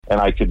and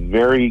I could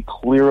very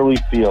clearly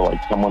feel like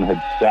someone had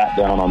sat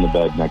down on the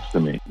bed next to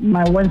me.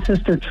 My one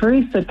sister,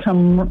 Teresa,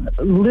 come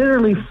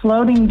literally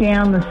floating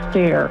down the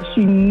stairs.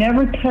 She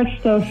never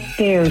touched those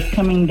stairs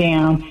coming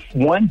down.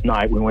 One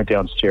night we went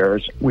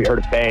downstairs, we heard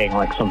a bang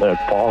like something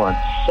had fallen.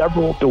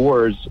 Several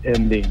doors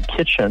in the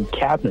kitchen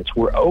cabinets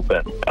were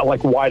open,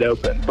 like wide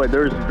open. But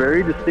there's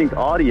very distinct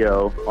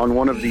audio on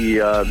one of the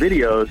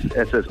videos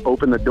that says,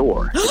 "Open the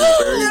door."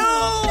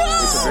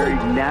 It's a very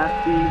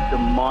nasty,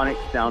 demonic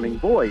sounding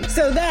voice.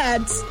 So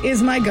that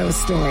is my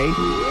ghost story.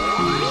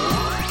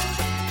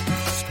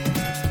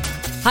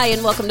 Hi,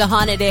 and welcome to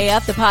Haunted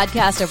AF, the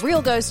podcast of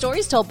real ghost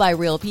stories told by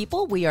real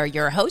people. We are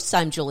your hosts.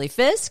 I'm Julie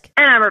Fisk.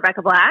 And I'm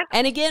Rebecca Black.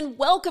 And again,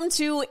 welcome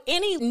to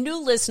any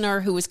new listener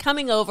who is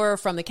coming over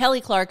from the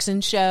Kelly Clarkson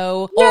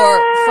Show. Yay!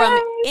 Or from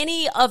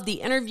any of the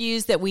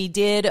interviews that we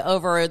did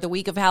over the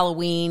week of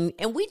Halloween.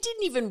 And we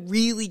didn't even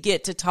really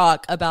get to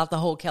talk about the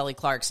whole Kelly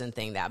Clarkson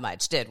thing that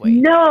much, did we?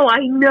 No,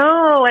 I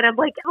know. And I'm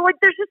like,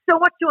 there's just so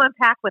much to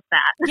unpack with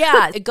that.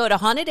 Yeah, go to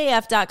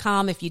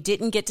hauntedaf.com if you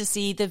didn't get to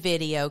see the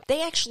video.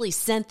 They actually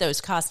sent those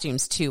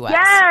costumes to us.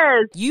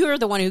 Yes. You are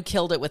the one who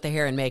killed it with the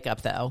hair and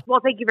makeup, though. Well,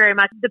 thank you very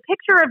much. The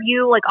picture of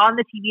you like on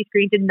the TV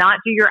screen did not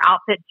do your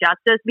outfit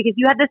justice because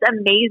you had this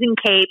amazing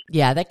cape.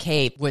 Yeah, that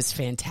cape was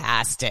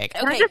fantastic.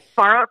 Can I just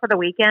borrow it for the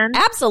weekend?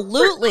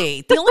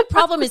 Absolutely. The only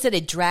problem is that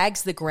it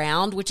drags the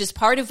ground, which is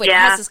part of what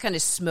has this kind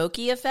of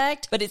smoky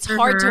effect, but it's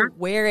hard to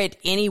wear it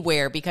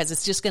anywhere because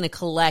it's just going to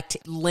collect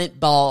lint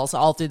balls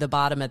all through the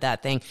bottom of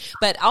that thing.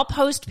 But I'll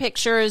post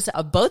pictures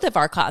of both of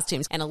our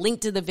costumes and a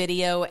link to the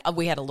video.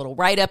 We had a little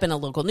write-up in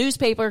a local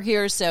newspaper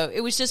here, so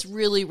it was just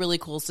really, really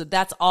cool. So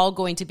that's all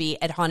going to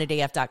be at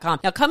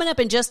hauntedaf.com. Now, coming up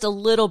in just a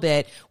little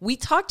bit, we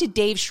talked to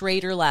Dave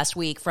Schrader last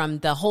week from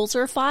the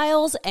Holzer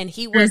Files, and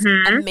he was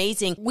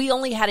amazing. We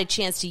only had a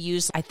chance to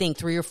use, I think,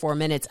 3 or 4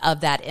 minutes of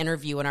that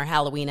interview in our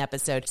Halloween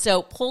episode.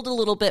 So pulled a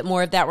little bit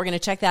more of that. We're going to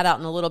check that out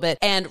in a little bit.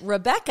 And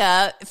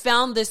Rebecca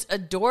found this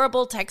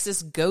adorable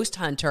Texas ghost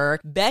hunter,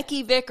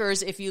 Becky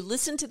Vickers. If you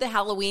listened to the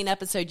Halloween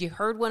episode, you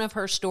heard one of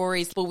her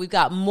stories, but we've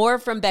got more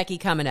from Becky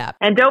coming up.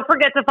 And don't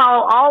forget to follow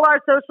all our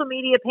social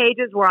media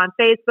pages. We're on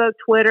Facebook,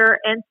 Twitter,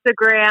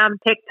 Instagram,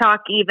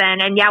 TikTok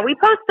even. And yeah, we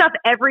post stuff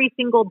every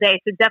single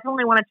day. So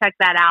definitely want to check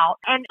that out.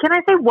 And can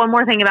I say one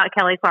more thing about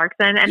Kelly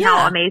Clarkson and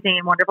how amazing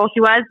and wonderful she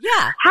was?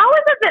 Yeah. How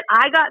is it that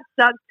I got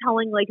stuck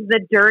telling like the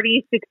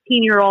dirty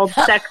 16-year-old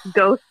sex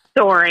ghost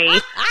story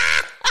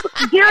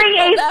during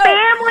a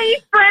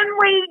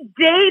family-friendly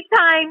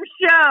daytime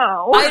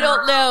show? I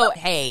don't know.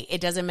 Hey, it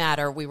doesn't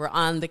matter. We were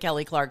on the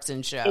Kelly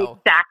Clarkson Show.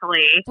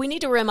 Exactly. We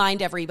need to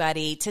remind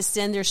everybody to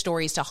send their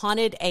stories to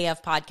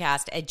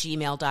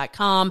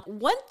hauntedafpodcast@gmail.com.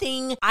 One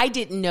thing I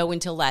didn't know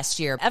until last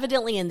year,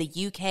 evidently in the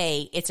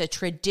UK, it's a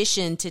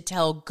tradition to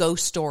tell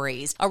ghost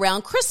stories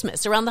around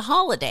Christmas, around the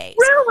holidays.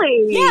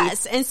 Really?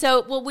 Yes. And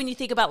so, well, when you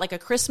think about like a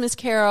Christmas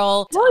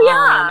Carol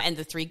and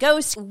the Three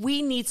Ghosts,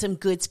 we need some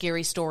good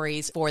scary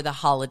stories for the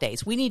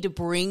holidays. We need to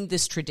bring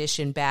this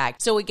tradition back.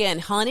 So again,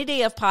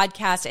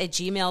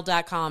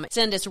 hauntedafpodcast@gmail.com.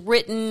 Send us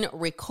written,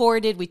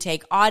 recorded. We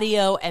take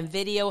audio and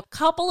video.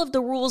 Couple of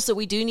the rules that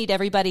we do need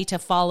everybody to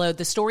follow.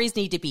 The stories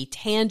need to be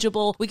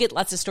tangible. We get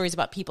lots of stories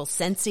about people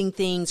sensing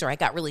things, or I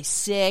got really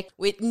sick.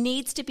 It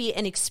needs to be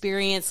an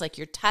experience, like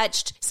you're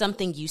touched,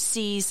 something you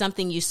see,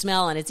 something you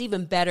smell, and it's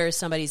even better if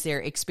somebody's there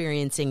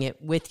experiencing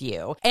it with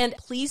you. And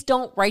please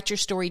don't write your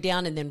story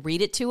down and then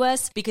read it to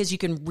us, because you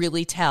can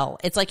really tell.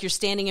 It's like you're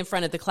standing in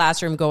front of the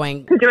classroom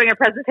going, doing a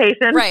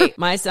presentation. Right.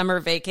 My Summer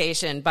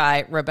Vacation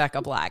by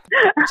Rebecca Black.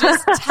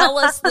 Just tell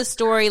us the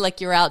story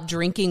like you're out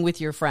drinking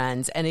with your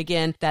friends. And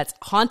again, that's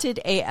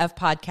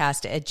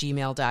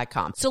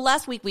hauntedafpodcast@gmail.com. So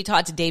last week we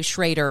talked to Dave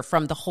Schrader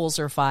from the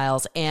Holzer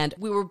Files, and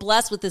we were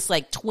blessed with this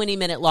like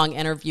 20-minute long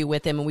interview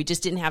with him, and we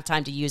just didn't have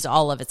time to use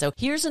all of it. So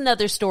here's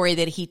another story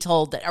that he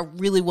told that I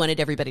really wanted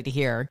everybody to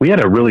hear. We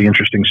had a really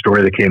interesting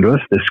story that came to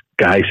us. This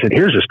guy said,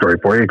 "Here's a story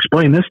for you.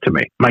 Explain this to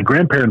me. My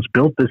grandparents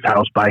built this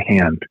house by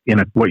hand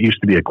in what used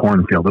to be a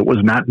cornfield. It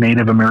was not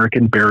Native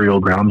American burial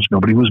grounds.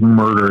 Nobody was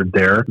murdered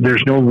there.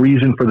 There's no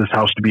reason for this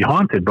house to be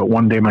haunted. But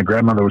one day my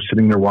grandmother was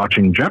sitting there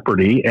watching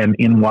Jeopardy, and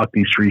in walked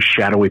these 3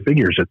 shadowy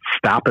figures that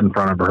stop in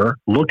front of her,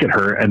 look at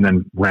her, and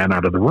then ran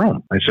out of the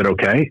room." I said,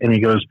 "Okay." And he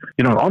goes,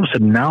 "All of a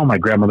sudden now my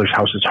grandmother's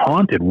house is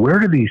haunted. Where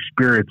do these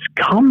spirits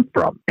come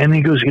from?" And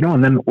he goes,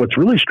 and then what's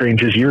really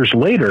strange is years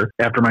later,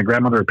 after my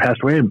grandmother had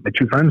passed away, my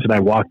 2 friends and I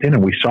walked in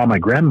and we saw my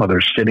grandmother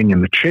sitting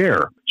in the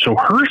chair. So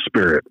her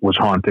spirit was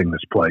haunting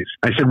this place.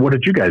 I said, "What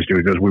did you guys do?"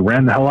 He goes, "We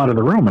ran the hell out of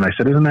the room." And I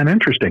said, "Isn't that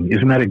interesting?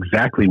 Isn't that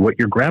exactly what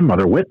your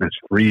grandmother witnessed?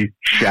 3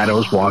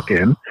 shadows walk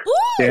in,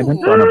 stand in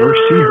front of her,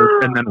 see her,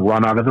 and then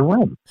run out of the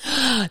room."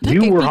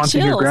 You were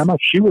haunting your grandma.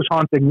 She was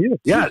haunting you.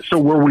 Yeah. So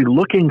were we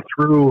looking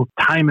through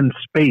time and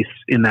space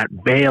in that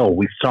veil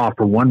we saw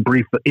for one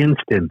brief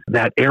instant,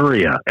 that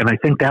area? And I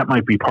think that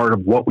might be part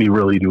of what we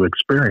really do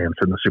experience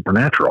in the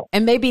supernatural.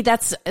 And maybe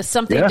that's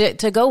something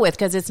to go with,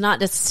 because it's not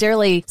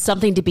necessarily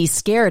something to be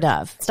scared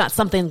of. It's not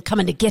something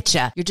coming to get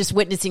you. You're just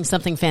witnessing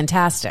something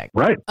fantastic.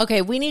 Right.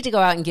 Okay, we need to go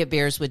out and get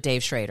beers with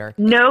Dave Schrader.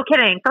 No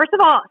kidding. First of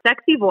all,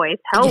 sexy voice.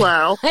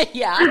 Hello.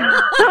 Yeah.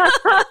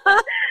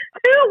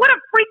 Dude, what a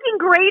freaking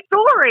great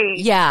story.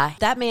 Yeah,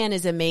 that man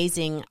is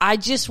amazing. I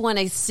just want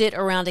to sit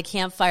around a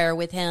campfire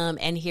with him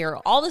and hear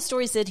all the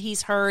stories that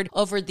he's heard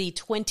over the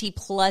 20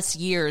 plus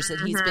years that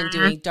he's been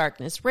doing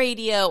Darkness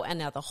Radio and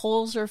now the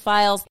Holzer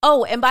Files.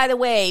 Oh, and by the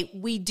way,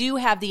 we do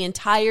have the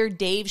entire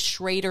Dave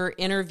Schrader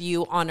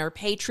interview on our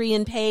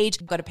Patreon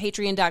page. Go to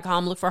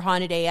patreon.com, look for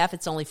Haunted AF.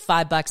 It's only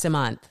 $5 a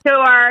month. So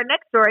our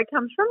next story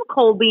comes from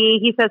Colby.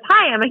 He says,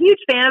 "Hi, I'm a huge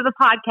fan of the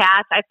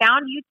podcast. I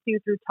found you two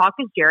through Talk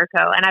is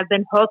Jericho, and I've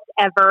been hooked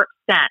ever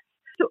since.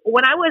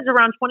 When I was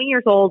around 20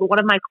 years old, one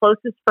of my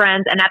closest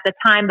friends, and at the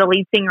time the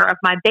lead singer of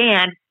my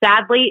band,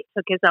 sadly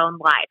took his own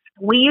life.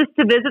 We used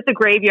to visit the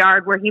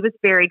graveyard where he was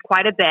buried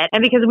quite a bit,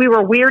 and because we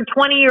were weird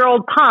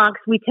 20-year-old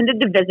punks, we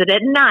tended to visit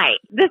at night.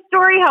 This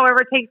story,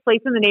 however, takes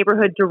place in the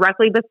neighborhood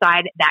directly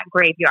beside that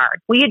graveyard.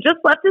 We had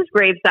just left his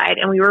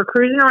gravesite, and we were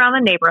cruising around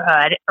the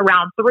neighborhood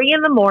around 3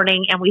 a.m,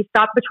 and we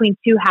stopped between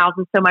two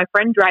houses so my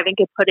friend driving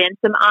could put in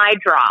some eye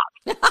drops.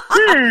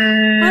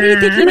 Why do you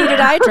think he needed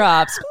eye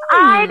drops?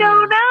 I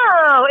don't know.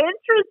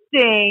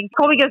 Interesting.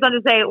 Colby goes on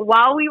to say,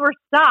 while we were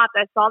stopped,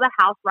 I saw the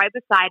house right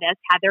beside us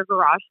had their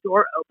garage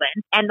door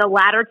open, and the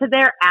ladder to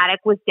their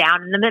attic was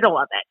down in the middle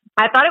of it.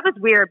 I thought it was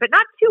weird, but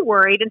not too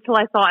worried until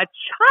I saw a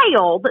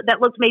child that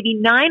looked maybe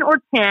 9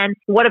 or 10,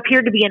 what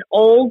appeared to be an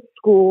old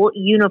school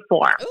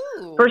uniform.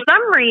 Ooh. For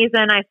some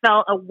reason, I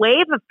felt a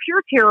wave of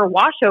pure terror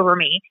wash over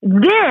me.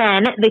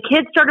 Then the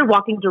kids started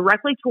walking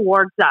directly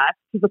towards us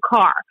to the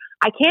car.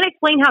 I can't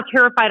explain how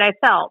terrified I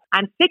felt.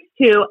 I'm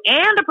 6'2"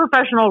 and a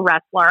professional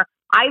wrestler.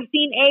 I've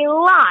seen a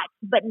lot,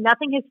 but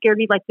nothing has scared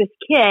me like this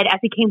kid as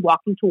he came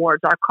walking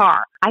towards our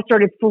car. I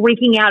started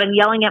freaking out and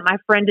yelling at my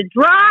friend to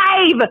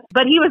drive,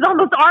 but he was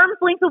almost arm's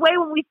length away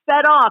when we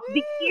sped off.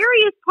 The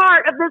scariest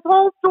part of this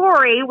whole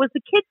story was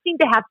the kids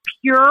seemed to have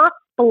pure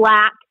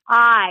black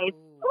eyes.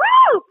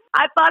 Woo!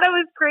 I thought I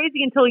was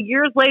crazy until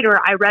years later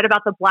I read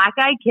about the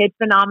black-eyed kid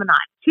phenomenon.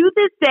 To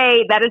this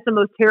day, that is the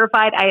most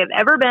terrified I have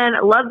ever been.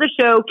 Love the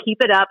show.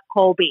 Keep it up,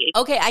 Colby.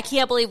 Okay, I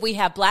can't believe we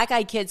have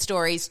black-eyed kid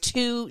stories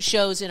 2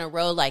 shows in a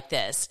row like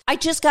this. I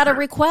just got a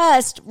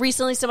request.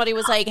 Recently, somebody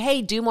was like,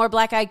 hey, do more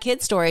black-eyed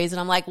kid stories. And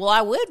I'm like, well,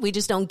 I would. We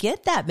just don't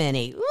get that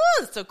many. Ooh,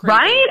 it's so creepy.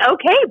 Right?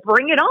 Okay,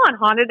 bring it on.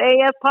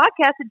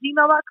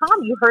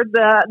 HauntedAFpodcast@gmail.com. You heard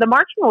the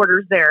marching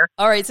orders there.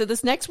 All right, so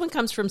this next one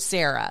comes from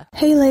Sarah.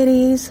 Hey,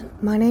 ladies.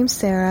 My name's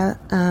Sarah.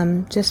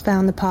 Just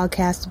found the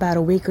podcast about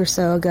a week or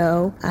so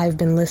ago. I've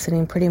been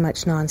listening pretty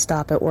much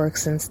nonstop at work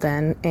since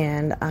then,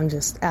 and I'm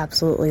just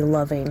absolutely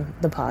loving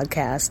the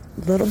podcast.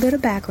 A little bit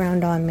of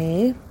background on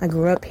me. I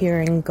grew up here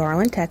in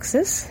Garland,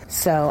 Texas,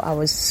 so I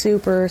was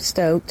super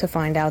stoked to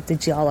find out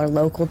that y'all are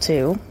local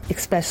too,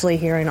 especially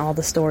hearing all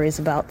the stories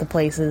about the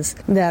places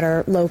that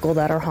are local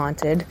that are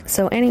haunted.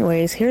 So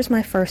anyways, here's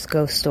my first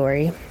ghost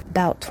story.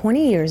 About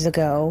 20 years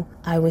ago,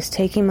 I was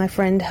taking my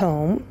friend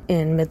home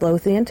in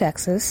Midlothian,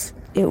 Texas.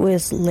 It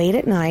was late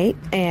at night,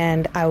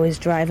 and I was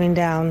driving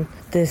down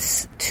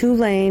this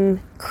 2-lane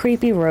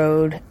creepy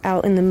road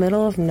out in the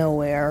middle of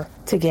nowhere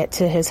to get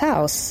to his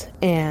house.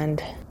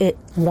 And it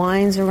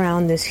winds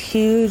around this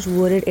huge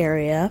wooded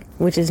area,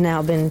 which has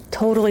now been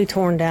totally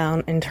torn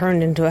down and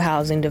turned into a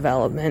housing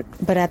development.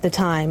 But at the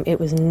time, it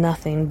was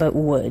nothing but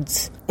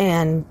woods.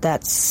 And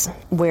that's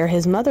where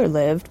his mother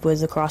lived,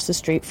 was across the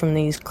street from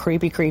these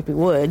creepy, creepy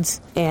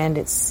woods. And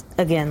it's,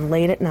 again,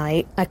 late at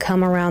night. I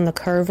come around the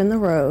curve in the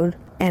road,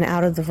 and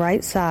out of the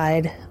right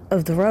side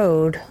of the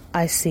road,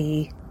 I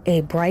see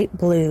a bright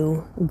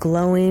blue,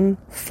 glowing,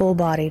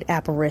 full-bodied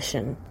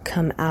apparition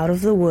come out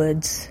of the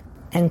woods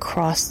and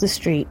cross the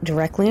street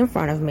directly in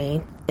front of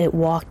me. It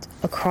walked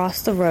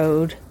across the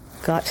road,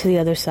 got to the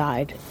other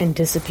side, and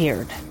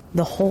disappeared.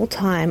 The whole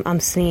time I'm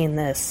seeing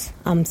this,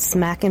 I'm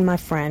smacking my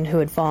friend who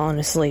had fallen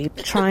asleep,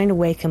 trying to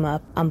wake him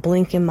up. I'm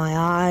blinking my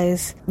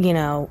eyes,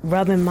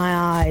 rubbing my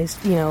eyes,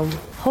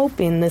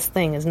 hoping this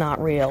thing is not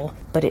real,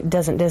 but it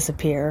doesn't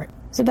disappear.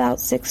 It's about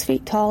 6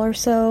 feet tall or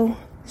so,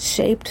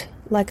 shaped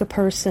like a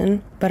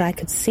person, but I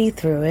could see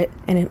through it,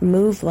 and it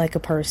moved like a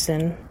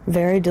person,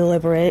 very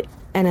deliberate,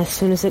 and as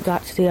soon as it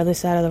got to the other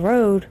side of the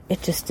road,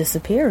 it just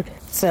disappeared.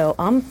 So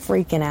I'm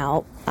freaking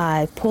out.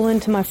 I pull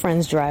into my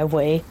friend's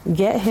driveway,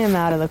 get him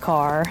out of the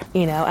car,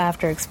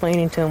 after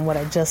explaining to him what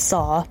I just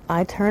saw.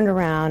 I turned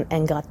around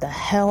and got the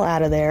hell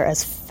out of there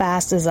as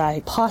fast as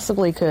I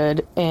possibly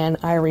could, and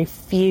I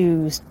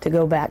refused to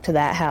go back to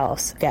that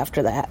house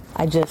after that.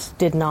 I just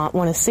did not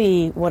want to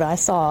see what I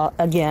saw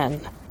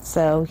again.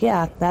 So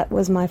yeah, that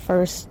was my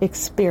first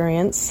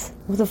experience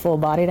with a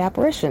full-bodied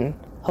apparition.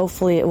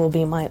 Hopefully it will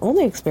be my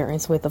only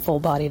experience with a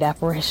full-bodied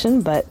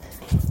apparition, but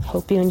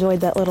hope you enjoyed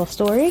that little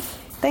story.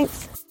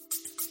 Thanks.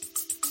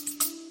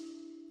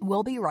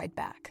 We'll be right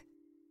back.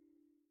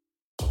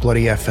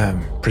 Bloody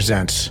FM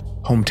presents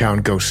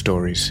Hometown Ghost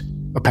Stories,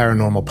 a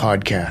paranormal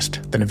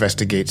podcast that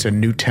investigates a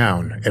new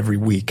town every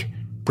week,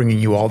 bringing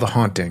you all the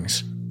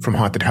hauntings, from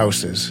haunted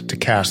houses to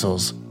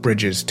castles,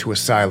 bridges to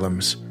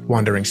asylums,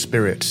 wandering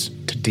spirits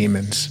to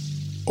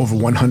demons. Over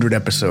 100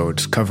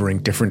 episodes covering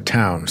different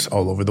towns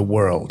all over the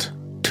world.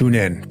 Tune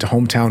in to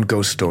Hometown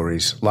Ghost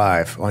Stories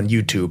live on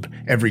YouTube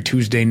every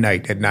Tuesday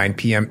night at 9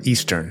 p.m.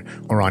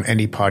 Eastern or on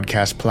any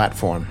podcast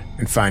platform,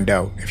 and find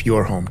out if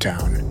your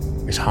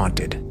hometown is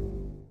haunted.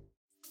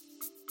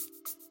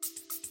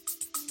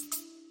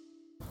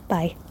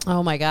 Bye.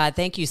 Oh my God.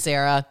 Thank you,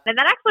 Sarah. And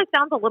that actually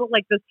sounds a little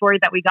like the story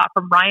that we got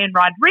from Ryan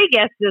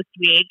Rodriguez this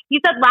week. He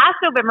said, last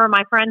November,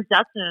 my friends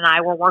Dustin and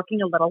I were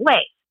working a little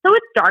late. So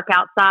it's dark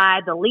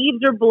outside, the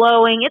leaves are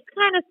blowing, it's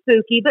kind of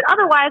spooky, but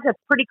otherwise a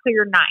pretty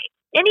clear night.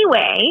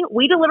 Anyway,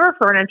 we deliver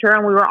furniture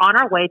and we were on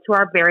our way to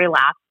our very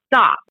last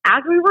stop.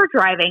 As we were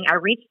driving, I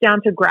reached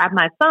down to grab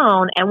my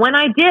phone, and when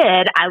I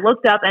did, I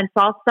looked up and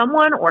saw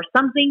someone or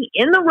something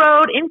in the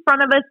road in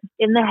front of us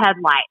in the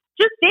headlight.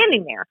 Just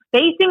standing there,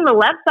 facing the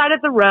left side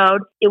of the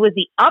road. It was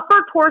the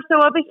upper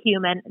torso of a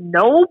human,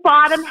 no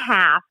bottom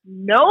half,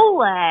 no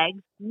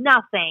legs,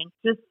 nothing,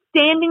 just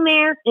standing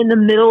there in the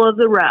middle of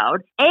the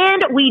road.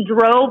 And we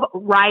drove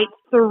right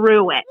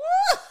through it.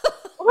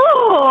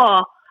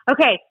 Oh,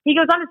 okay. He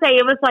goes on to say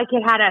it was like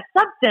it had a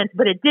substance,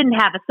 but it didn't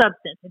have a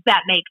substance, if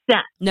that makes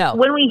sense. No.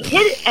 When we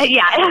hit it,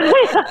 yeah.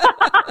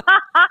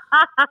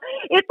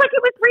 It's like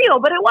it was real,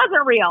 but it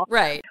wasn't real.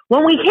 Right.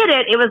 When we hit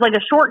it, it was like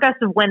a short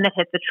gust of wind that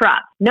hit the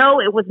truck. No,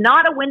 it was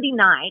not a windy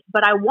night,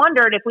 but I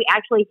wondered if we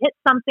actually hit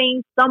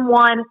something,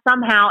 someone,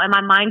 somehow, and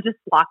my mind just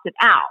blocked it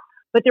out.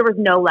 But there was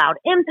no loud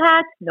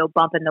impact, no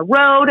bump in the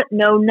road,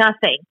 no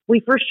nothing.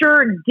 We for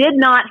sure did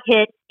not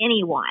hit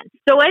anyone.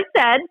 So I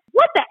said,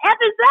 what the F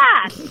is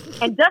that?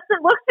 And Dustin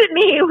looks at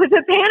me with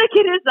a panic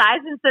in his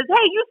eyes and says,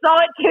 hey, you saw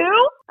it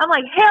too? I'm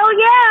like, hell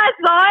yeah, I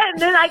saw it.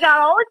 And then I got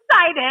all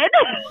excited.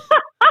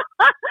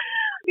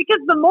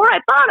 Because the more I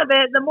thought of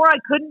it, the more I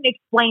couldn't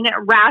explain it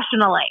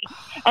rationally.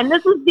 And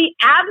this was the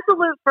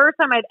absolute first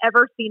time I'd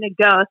ever seen a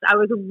ghost. I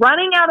was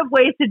running out of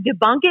ways to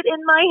debunk it in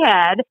my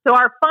head. So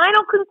our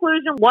final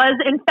conclusion was,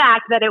 in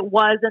fact, that it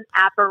was an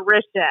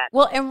apparition.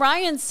 Well, and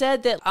Ryan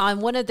said that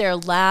on one of their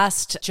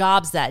last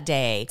jobs that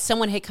day,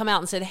 someone had come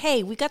out and said,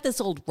 hey, we got this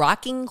old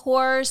rocking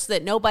horse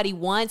that nobody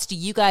wants. Do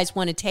you guys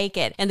want to take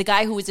it? And the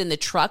guy who was in the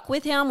truck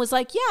with him was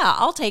like, yeah,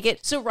 I'll take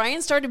it. So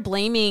Ryan started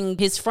blaming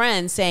his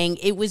friend, saying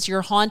it was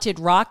your haunted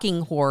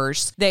rocking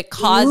horse that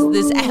caused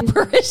this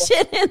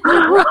apparition in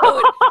the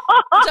road.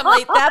 Which I'm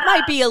like, that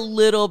might be a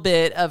little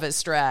bit of a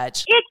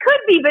stretch. It could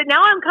be, but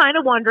now I'm kind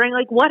of wondering,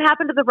 like, what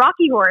happened to the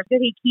rocky horse?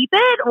 Did he keep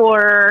it,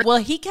 or? Well,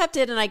 he kept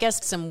it, and I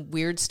guess some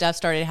weird stuff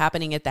started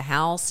happening at the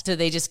house, so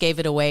they just gave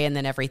it away, and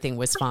then everything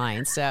was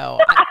fine. So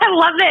I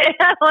love it.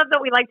 I love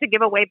that we like to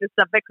give away the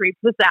stuff that creeps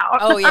us out.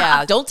 Oh,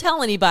 yeah. Don't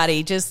tell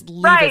anybody. Just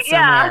leave it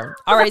somewhere.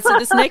 Yeah. All right, so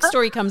this next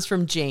story comes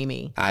from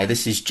Jamie. Hi,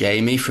 this is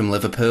Jamie from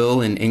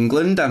Liverpool in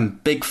England. I'm a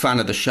big fan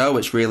of the show.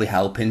 It's really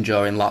helping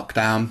during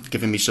lockdown,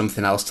 giving me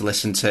something else to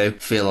listen to.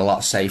 Feel a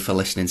lot safer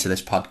listening to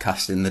this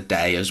podcast in the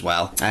day as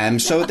well.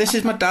 So this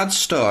is my dad's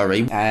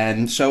story.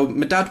 So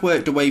my dad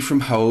worked away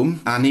from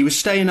home and he was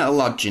staying at a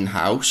lodging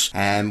house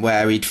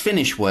where he'd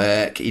finish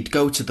work, he'd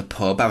go to the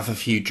pub, have a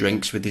few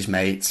drinks with his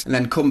mates and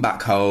then come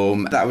back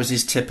home. That was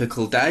his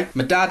typical day.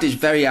 My dad is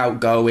very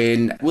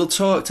outgoing, will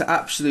talk to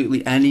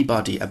absolutely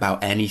anybody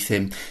about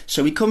anything.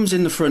 So he comes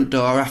in the front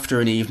door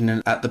after an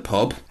evening at the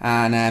pub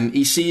and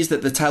he sees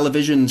that the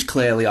television's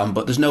clearly on,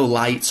 but there's no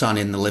lights on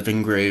in the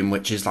living room,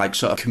 which is like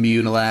sort of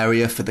communal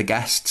area for the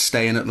guests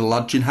staying at the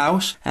lodging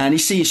house. And he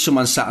sees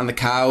someone sat on the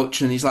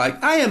couch and he's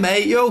like, hiya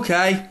mate, you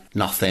okay?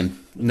 Nothing.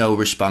 No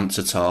response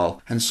at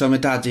all. And so my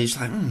dad is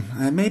like,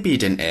 maybe he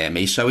didn't hear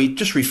me. So he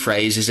just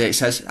rephrases it. He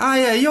says,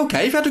 yeah, you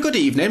okay? You've had a good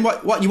evening.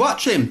 What you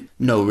watching?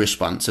 No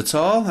response at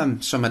all.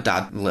 So my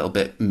dad, a little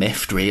bit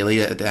miffed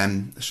really, at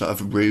sort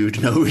of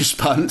rude no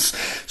response.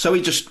 So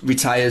he just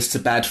retires to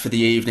bed for the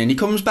evening. He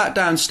comes back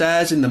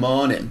downstairs in the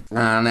morning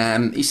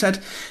and he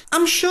said,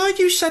 I'm sure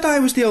you said I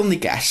was the only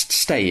guest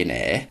staying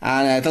here.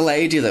 And the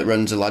lady that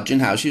runs the lodging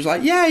house, she was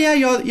like, yeah,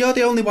 you're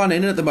the only one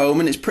in at the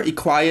moment. It's pretty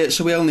quiet,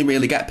 so we only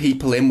really get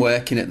people in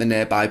working at the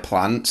nearby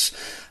plants.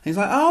 And he's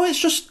like, oh, it's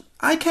just,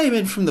 I came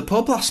in from the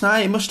pub last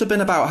night. It must have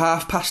been about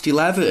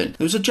 11:30.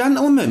 There was a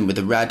gentleman with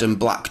a red and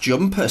black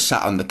jumper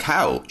sat on the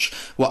couch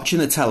watching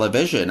the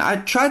television. I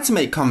tried to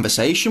make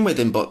conversation with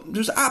him, but there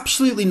was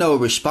absolutely no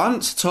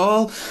response at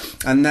all.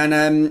 And then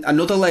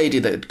another lady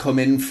that had come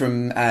in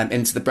from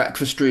into the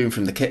breakfast room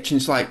from the kitchen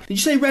is like, did you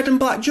say red and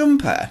black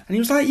jumper? And he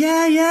was like,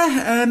 yeah.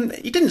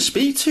 He didn't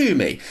speak to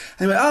me. And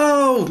he went,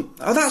 oh,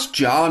 that's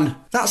John.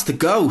 That's the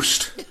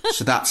ghost.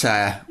 So that's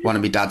one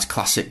of my dad's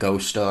classic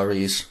ghost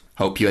stories.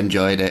 Hope you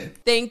enjoyed it.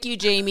 Thank you,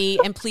 Jamie.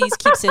 And please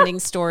keep sending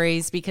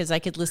stories because I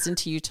could listen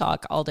to you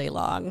talk all day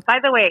long. By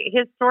the way,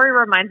 his story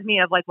reminds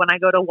me of like when I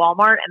go to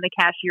Walmart and the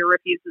cashier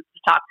refuses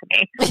to talk to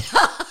me.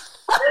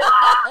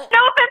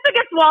 No offense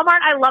against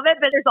Walmart. I love it,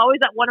 but there's always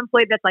that one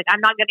employee that's like,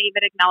 I'm not going to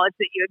even acknowledge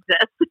that you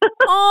exist.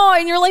 Oh,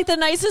 and you're like the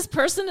nicest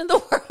person in the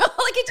world.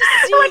 Like, I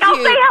just see like, you. I'll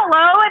say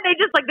hello,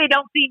 and they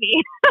don't see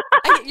me.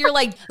 You're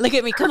like, look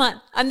at me. Come on.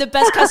 I'm the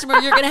best customer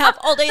you're going to have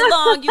all day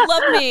long. You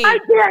love me. I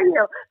dare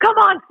you. Come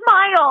on,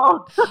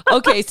 smile.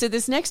 Okay, so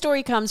this next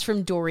story comes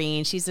from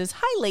Doreen. She says,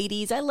 hi,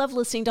 ladies. I love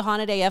listening to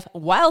Haunted AF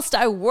whilst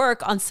I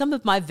work on some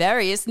of my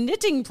various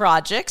knitting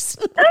projects.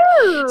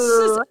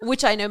 Ooh.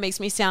 Which I know makes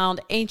me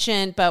sound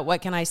ancient, but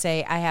what can I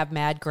say? I have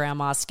mad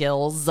grandma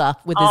skills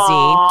with a Z.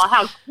 Oh,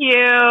 how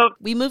cute.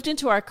 We moved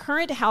into our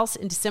current house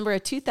in December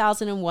of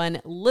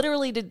 2001.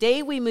 Literally the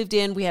day we moved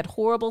in, we had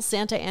horrible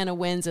Santa Ana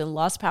winds and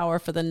lost power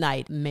for the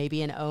night.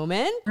 Maybe an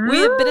omen? We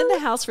had been in the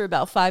house for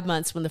about 5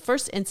 months when the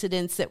first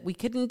incidents that we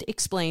couldn't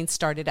explain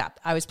started up.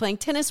 I was playing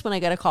tennis when I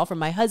got a call from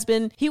my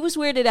husband. He was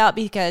weirded out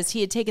because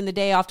he had taken the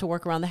day off to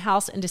work around the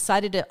house and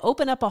decided to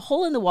open up a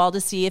hole in the wall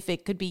to see if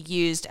it could be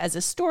used as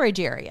a storage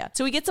area.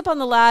 So he gets up on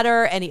the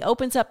ladder and he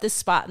opens up this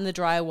spot in the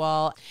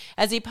drywall.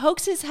 As he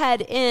pokes his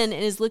head in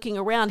and is looking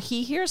around,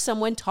 he hears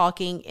someone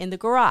talking in the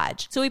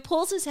garage. So he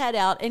pulls his head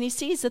out and he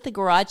sees that the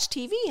garage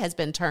TV has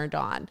been turned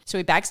on. So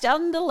he backs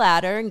down the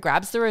ladder and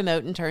grabs the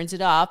remote and turns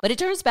it off, but it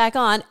turns back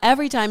on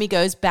every time he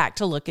goes back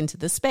to look into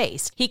the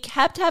space. He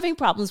kept having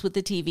problems with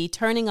the TV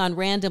turning on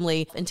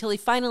randomly until he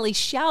finally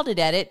shouted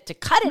at it to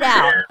cut it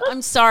out.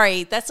 I'm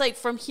sorry. That's like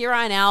from here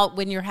on out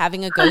when you're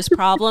having a ghost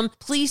problem,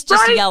 please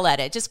just yell at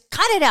it. Just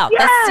cut it out.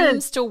 Yes. That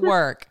seems to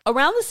work.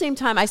 Around the same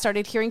time, I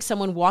started hearing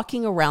someone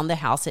walking around the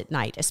house at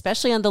night,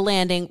 especially on the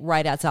landing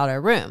right outside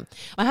our room.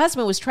 My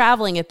husband was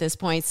traveling at this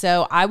point,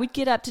 so I would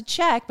get up to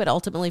check, but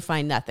ultimately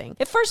find nothing.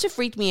 At first, it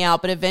freaked me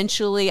out, but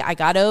eventually I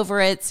got over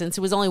it since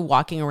it was only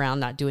walking around,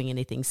 not doing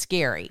anything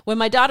scary. When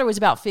my daughter was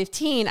about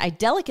 15, I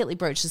delicately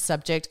broached the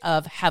subject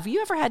of, have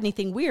you ever had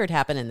anything weird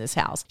happen in this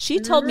house? She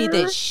told me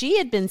that she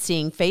had been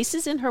seeing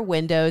faces in her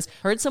windows,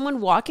 heard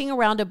someone walking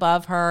around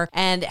above her,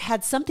 and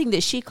had something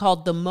that she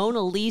called the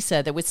Mona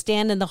Lisa that would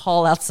stand in the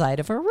hall outside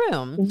of her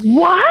room.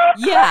 What?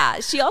 Yeah.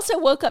 She also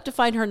woke up to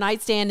find her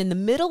nightstand in the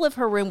middle of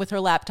her room with her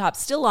laptop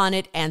still on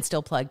it and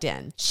still plugged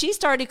in. She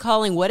started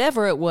calling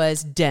whatever it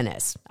was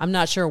Dennis. I'm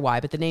not sure why,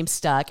 but the name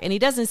stuck, and he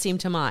doesn't seem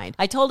to mind.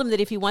 I told him that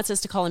if he wants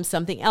us to call him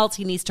something else,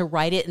 he needs to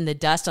write it in the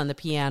dust on the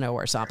piano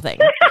or something.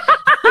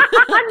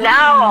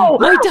 No.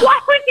 Why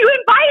would you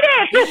invite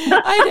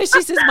it? I know.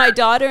 She says, my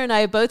daughter and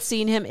I have both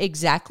seen him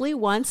exactly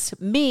once.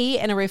 Me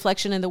and a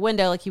reflection in the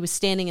window, like he was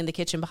standing in the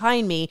kitchen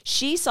behind me.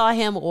 She saw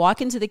him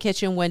walk into the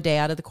kitchen one day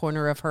out of the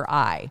corner of her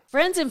eye.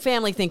 Friends and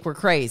family think we're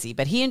crazy,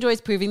 but he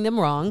enjoys proving them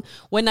wrong.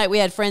 One night we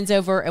had friends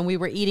over and we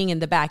were eating in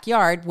the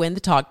backyard when the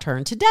talk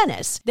turned to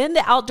Dennis. Then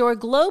the outdoor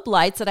globe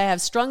lights that I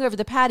have strung over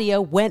the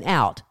patio went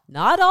out.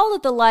 Not all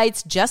of the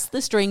lights, just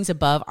the strings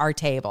above our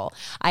table.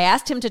 I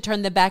asked him to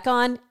turn them back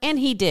on, and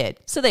he did.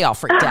 So they all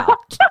freaked out.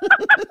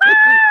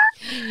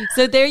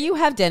 So there you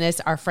have Dennis,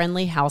 our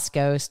friendly house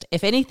ghost.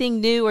 If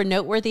anything new or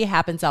noteworthy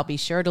happens, I'll be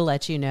sure to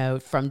let you know.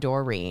 From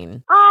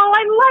Doreen. Oh,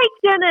 I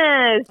like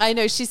Dennis. I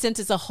know. She sent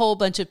us a whole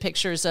bunch of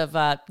pictures of,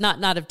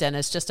 not of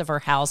Dennis, just of her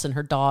house and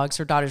her dogs.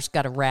 Her daughter's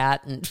got a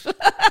rat. And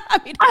I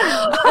mean,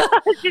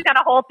 she's got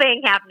a whole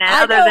thing happening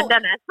other than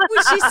Dennis.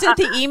 When she sent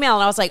the email,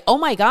 and I was like, oh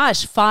my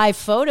gosh, 5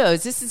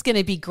 photos. This is going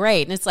to be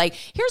great. And it's like,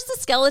 here's the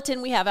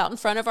skeleton we have out in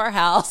front of our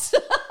house.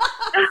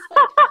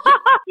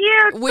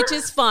 Which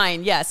is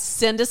fine. Yes,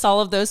 send us all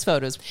of those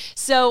photos.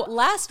 So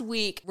last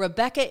week,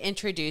 Rebecca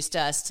introduced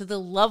us to the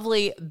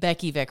lovely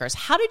Becky Vickers.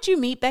 How did you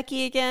meet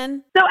Becky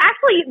again? So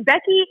actually,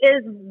 Becky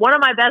is one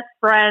of my best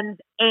friend's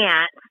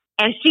aunts.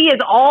 And she is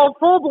all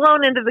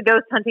full-blown into the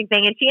ghost hunting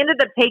thing. And she ended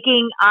up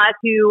taking us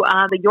to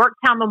the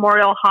Yorktown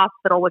Memorial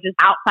Hospital, which is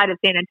outside of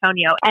San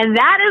Antonio. And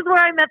that is where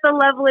I met the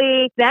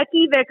lovely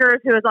Becky Vickers,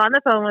 who is on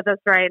the phone with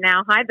us right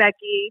now. Hi,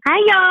 Becky. Hi,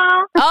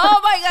 y'all.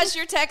 Oh, my gosh,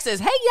 you're Texas.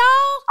 Hey,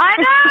 y'all. I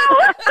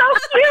know. It's so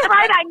cute,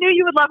 right? I knew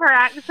you would love her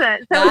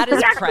accent. So that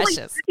is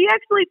precious. She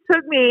actually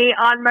took me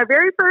on my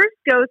very first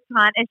ghost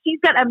hunt, and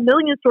she's got a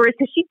million stories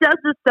because she does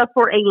this stuff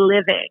for a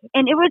living.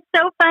 And it was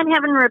so fun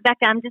having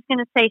Rebecca. I'm just going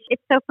to say,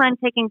 it's so fun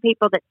taking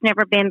people that's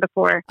never been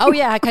before. Oh,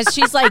 yeah, because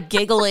she's like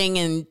giggling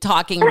and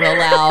talking real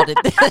loud.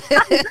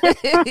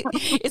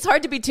 It's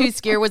hard to be too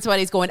scared when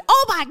somebody's going,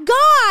 oh, my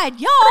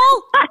God, y'all.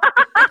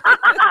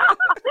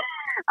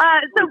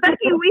 So,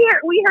 Becky,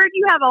 we heard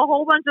you have a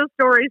whole bunch of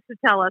stories to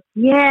tell us.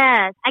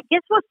 Yes. I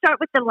guess we'll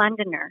start with the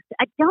Londoner.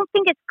 I don't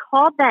think it's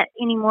called that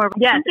anymore.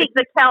 Yes, it's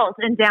the Celt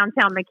in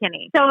downtown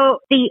McKinney. So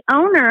the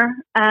owner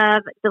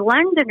of the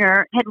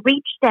Londoner had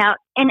reached out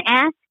and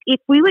asked if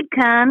we would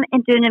come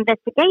and do an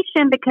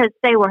investigation because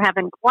they were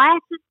having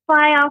glasses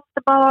fly off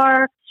the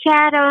bar,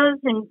 shadows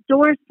and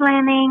doors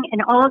slamming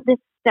and all of this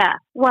stuff.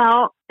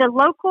 Well, the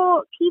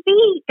local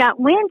TV got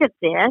wind of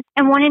this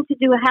and wanted to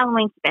do a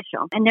Halloween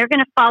special, and they're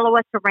going to follow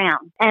us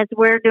around as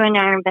we're doing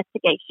our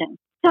investigation.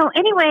 So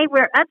anyway,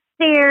 we're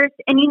upstairs,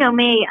 and you know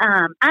me,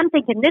 I'm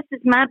thinking this is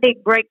my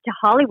big break to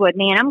Hollywood,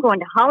 man. I'm going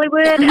to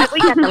Hollywood. We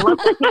got the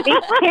local TV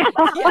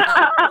channel.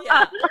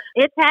 Yeah.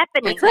 It's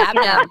happening. It's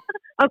happening.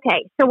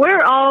 Okay, so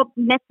we're all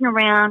messing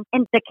around,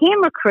 and the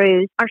camera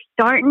crews are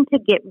starting to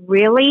get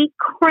really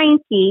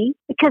cranky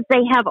because they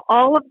have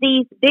all of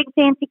these big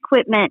fancy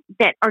equipment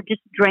that are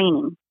just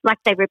draining. Like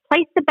they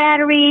replace the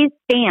batteries,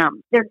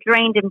 bam, they're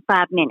drained in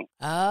 5 minutes.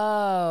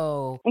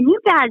 Oh. And you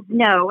guys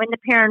know in the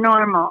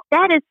paranormal,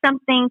 that is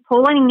something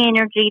pulling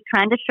energy,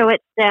 trying to show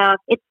itself.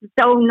 It's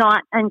so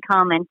not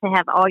uncommon to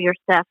have all your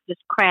stuff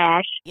just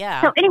crash.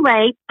 Yeah. So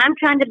anyway, I'm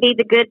trying to be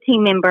the good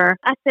team member.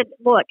 I said,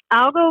 look,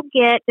 I'll go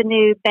get the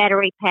new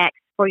battery packs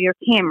for your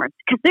cameras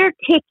because they're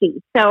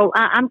ticky. So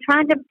I'm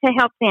trying to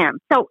help them.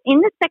 So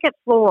in the second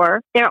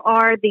floor, there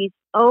are these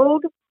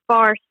old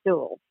bar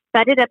stools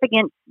butted up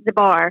against the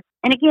bar.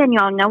 And again,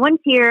 y'all, no one's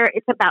here.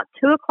 It's about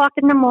 2 o'clock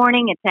in the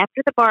morning. It's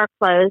after the bar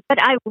closed.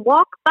 But I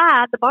walk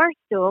by the bar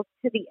stools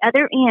to the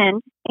other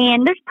end,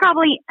 and there's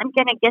probably, I'm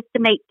going to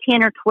guesstimate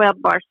 10 or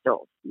 12 bar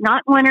stools.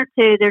 Not 1 or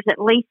 2. There's at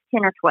least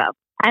 10 or 12.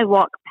 I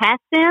walk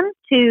past them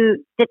to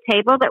the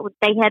table that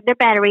they had their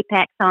battery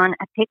packs on.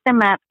 I pick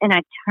them up, and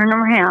I turn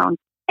around.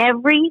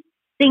 Every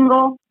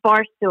single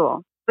bar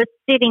stool was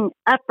sitting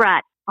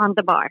upright on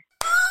the bar.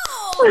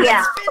 Oh,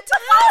 yeah. That's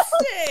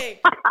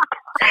fantastic.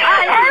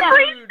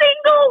 Every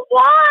single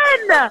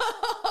one.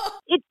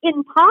 It's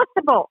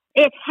impossible.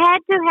 It had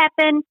to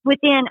happen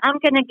within, I'm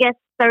going to guess,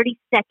 30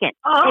 seconds. It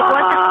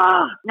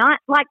wasn't not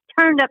like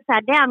turned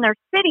upside down. They're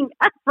sitting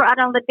upright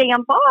on the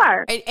damn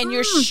bar. And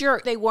you're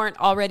sure they weren't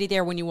already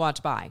there when you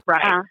walked by?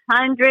 Right.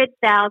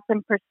 100,000%.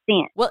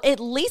 Well, at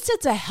least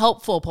it's a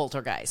helpful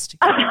poltergeist.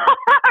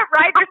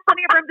 Right? There's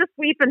plenty of room to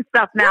sweep and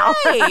stuff now.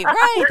 Right.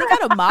 They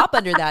got a mop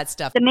under that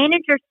stuff. The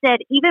manager said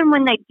even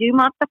when they do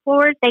mop the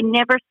floors, they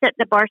never set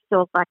the bar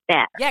stools like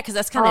that. Yeah, because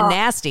that's kind of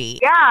nasty.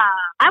 Yeah.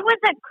 I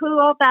wasn't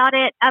cool about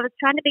it. I was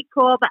trying to be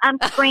cool, but I'm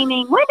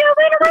screaming, window.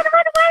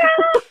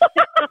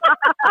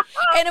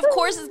 And of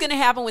course it's going to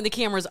happen when the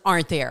cameras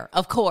aren't there.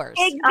 Of course.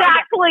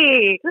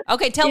 Exactly.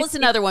 Okay, tell us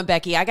another one,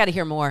 Becky. I got to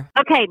hear more.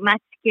 Okay, my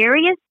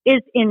scariest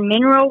is in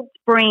Mineral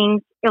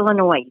Springs,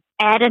 Illinois,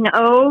 at an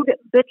old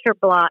butcher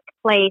block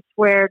place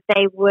where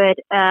they would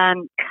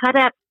cut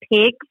up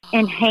pigs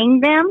and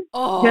hang them.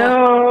 Oh.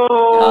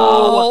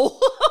 No.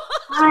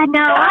 I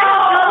know.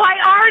 I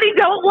already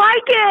don't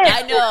like it.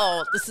 I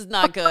know. This is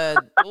not good.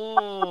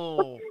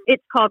 Ooh.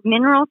 It's called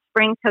Mineral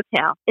Springs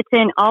Hotel. It's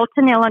in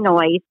Alton,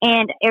 Illinois.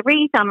 And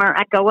every summer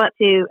I go up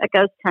to a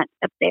ghost hunt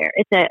up there.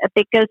 It's a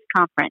big ghost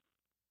conference.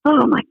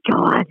 Oh, my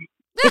God.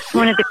 It's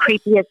one of the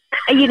creepiest.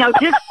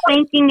 Just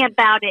thinking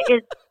about it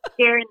is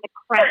scaring the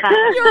crap out of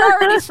me. You're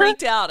already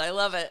freaked out. I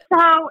love it. So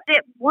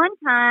at one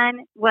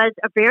time was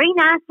a very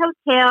nice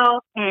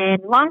hotel,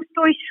 and long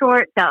story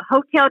short, the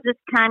hotel just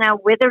kind of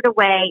withered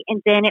away,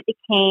 and then it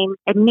became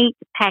a meat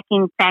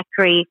packing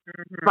factory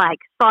like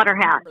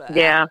Slaughterhouse.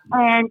 Yeah.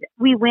 And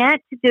we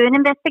went to do an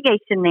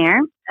investigation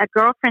there. A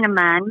girlfriend of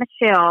mine,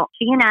 Michelle,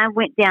 she and I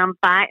went down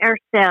by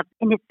ourselves,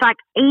 and it's like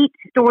 8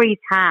 stories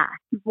high.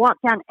 We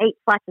walked down 8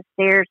 flights of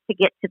stairs to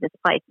get to this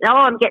place. Oh,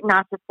 I'm getting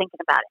nauseous thinking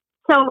about it.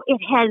 So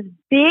it has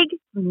big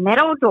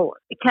metal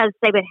doors because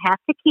they would have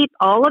to keep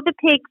all of the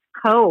pigs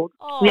cold.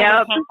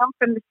 Yep. Hang them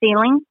from the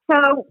ceiling.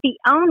 So the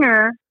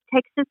owner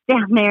takes us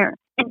down there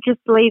and just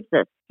leaves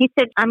us. He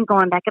said, I'm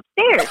going back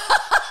upstairs.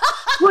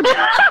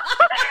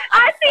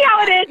 I see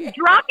how it is.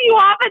 Drop you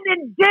off and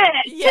then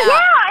ditch. Yeah.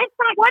 It's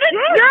like, what a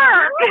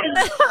jerk.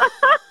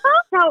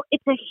 So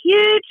it's a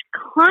huge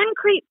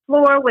concrete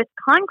floor with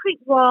concrete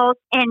walls,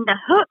 and the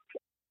hook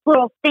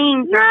little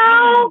things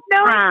No.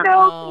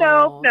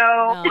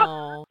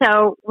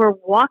 So we're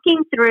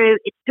walking through.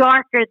 It's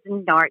darker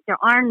than dark. There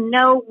are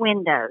no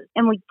windows.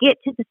 And we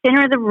get to the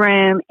center of the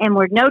room, and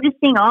we're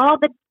noticing all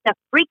the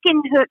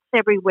freaking hooks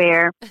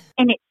everywhere.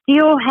 And it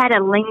still had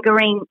a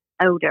lingering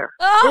odor.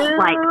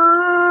 Like,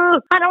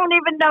 I don't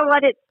even know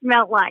what it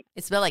smelled like.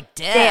 It smelled like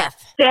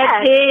death.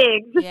 Dead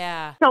pigs.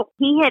 Yeah. So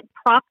he had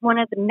propped one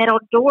of the metal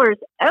doors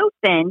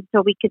open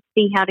so we could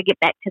see how to get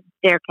back to the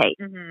staircase.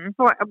 Mm-hmm.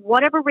 For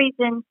whatever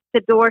reason, the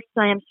door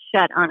slammed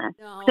shut on us.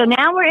 No. So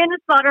now we're in the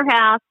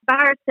slaughterhouse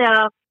by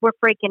ourselves. We're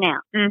freaking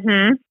out.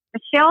 Mm-hmm.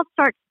 Michelle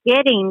starts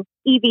getting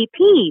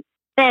EVPs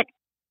that,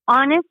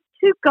 honest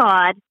to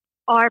God,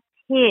 are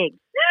pigs.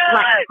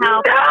 Like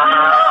how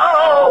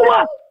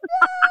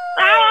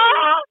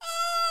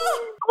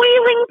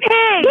squealing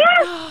pigs.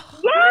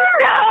 Yes.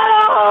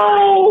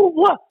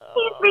 No.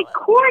 He's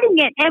recording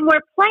it, and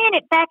we're playing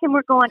it back, and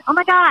we're going, oh,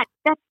 my God,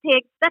 that's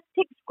pigs. That's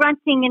pigs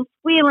grunting and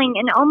squealing,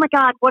 and oh, my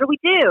God, what do we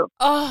do?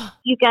 Oh.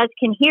 You guys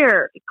can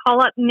hear,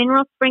 call up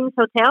Mineral Springs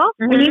Hotel,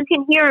 and you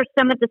can hear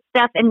some of the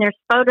stuff, and there's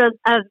photos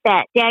of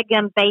that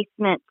daggum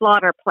basement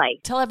slaughter place.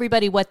 Tell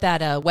everybody what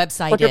that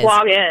website What your is.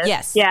 blog is.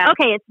 Yes. Yeah.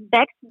 Okay, it's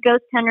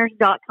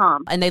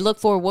BexGhostHunters.com. And they look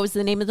for, what was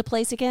the name of the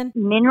place again?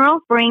 Mineral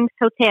Springs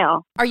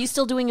Hotel. Are you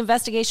still doing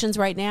investigations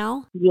right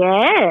now?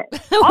 Yes.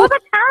 All the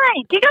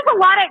time. She does a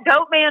lot at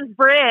Goatman's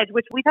Bridge,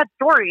 which we've had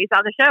stories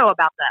on the show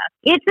about this.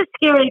 It's a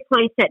scary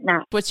place at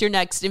night. What's your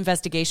next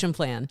investigation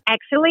plan?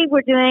 Actually,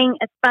 we're doing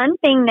a fun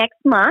thing next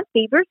month,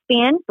 Beaver's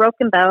Bend,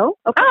 Broken Bow,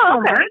 Oklahoma. Oh,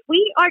 okay.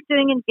 We are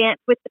doing an event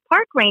with the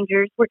park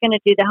rangers. We're going to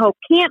do the whole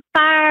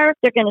campfire.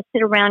 They're going to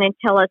sit around and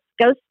tell us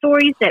ghost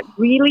stories that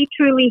really,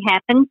 truly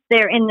happened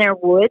there in their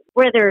woods,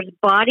 where there's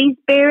bodies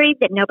buried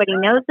that nobody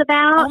knows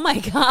about. Oh, my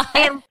God.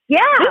 And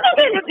yeah,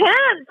 this is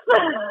intense.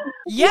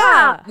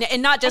 Yeah.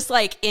 And not just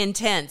like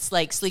intense,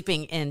 like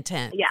sleeping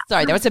intense. Yeah.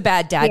 Sorry, that was a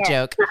bad dad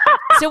joke.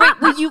 So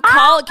wait, will you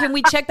call? Can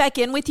we check back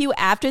in with you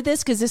after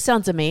this? Because this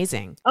sounds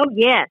amazing. Oh,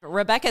 yes.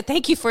 Rebecca,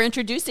 thank you for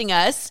introducing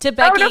us to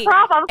Becky. Oh, no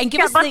problem. And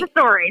give us a bunch of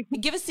stories.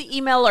 Give us the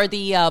email or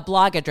the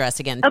blog address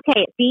again.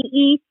 Okay,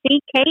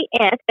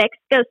 BECKS,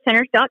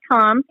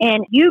 BexGhostCenters.com.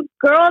 And you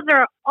girls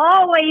are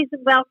always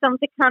welcome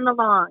to come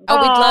along.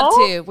 Oh, we'd love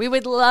to. We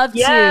would love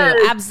Yes.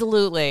 to.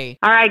 Absolutely.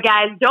 All right,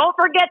 guys, don't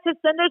forget to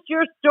send us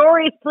your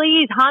stories,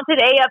 please.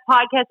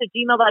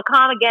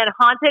 HauntedAFpodcast@gmail.com. Again,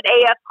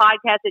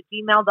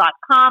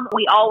 HauntedAFpodcast@gmail.com.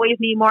 We always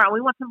need more, and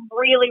we want some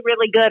really,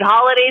 really good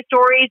holiday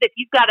stories. If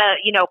you've got a,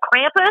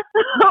 Krampus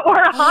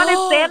or a haunted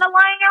Santa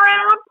lying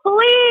around,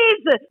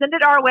 please send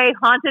it our way,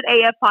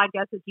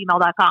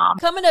 HauntedAFpodcast@gmail.com.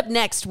 Coming up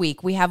next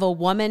week, we have a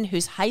woman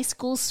whose high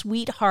school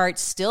sweetheart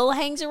still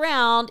hangs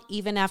around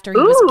even after he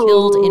was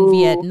killed in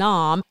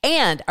Vietnam,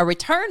 and a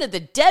return of the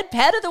Dead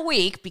Pet of the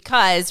Week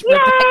because, Yay!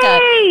 Rebecca,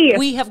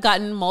 we have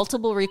gotten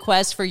multiple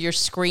requests for your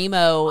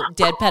Screamo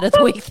Dead Pet of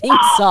the Week theme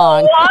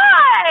song. Why?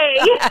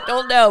 I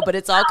don't know, but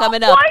it's all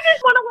coming up. Why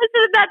just want to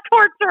listen to that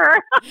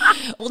torture?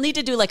 We'll need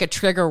to do like a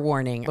trigger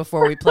warning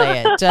before we play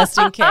it, just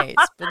in case.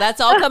 But that's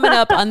all coming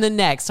up on the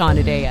next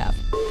Haunted AF.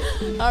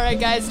 All right,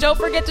 guys, don't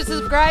forget to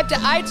subscribe to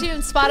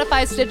iTunes,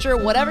 Spotify, Stitcher,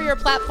 whatever your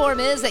platform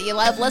is that you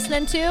love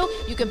listening to.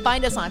 You can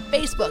find us on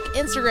Facebook,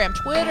 Instagram,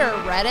 Twitter,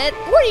 Reddit,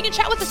 or you can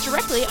chat with us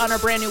directly on our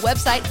brand new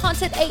website,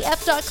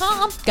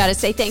 hauntedaf.com. Got to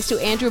say thanks to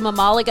Andrew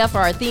Mamaliga for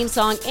our theme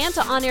song and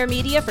to On Air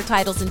Media for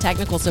titles and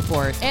technical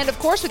support. And of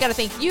course, we got to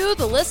thank you,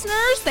 the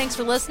listeners. Thanks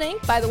for listening.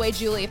 By the way,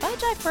 Julie, if I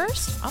die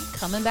first, I'm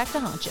coming back to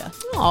haunt you.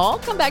 Oh, I'll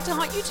come back to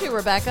haunt you too,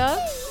 Rebecca.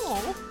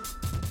 Aw.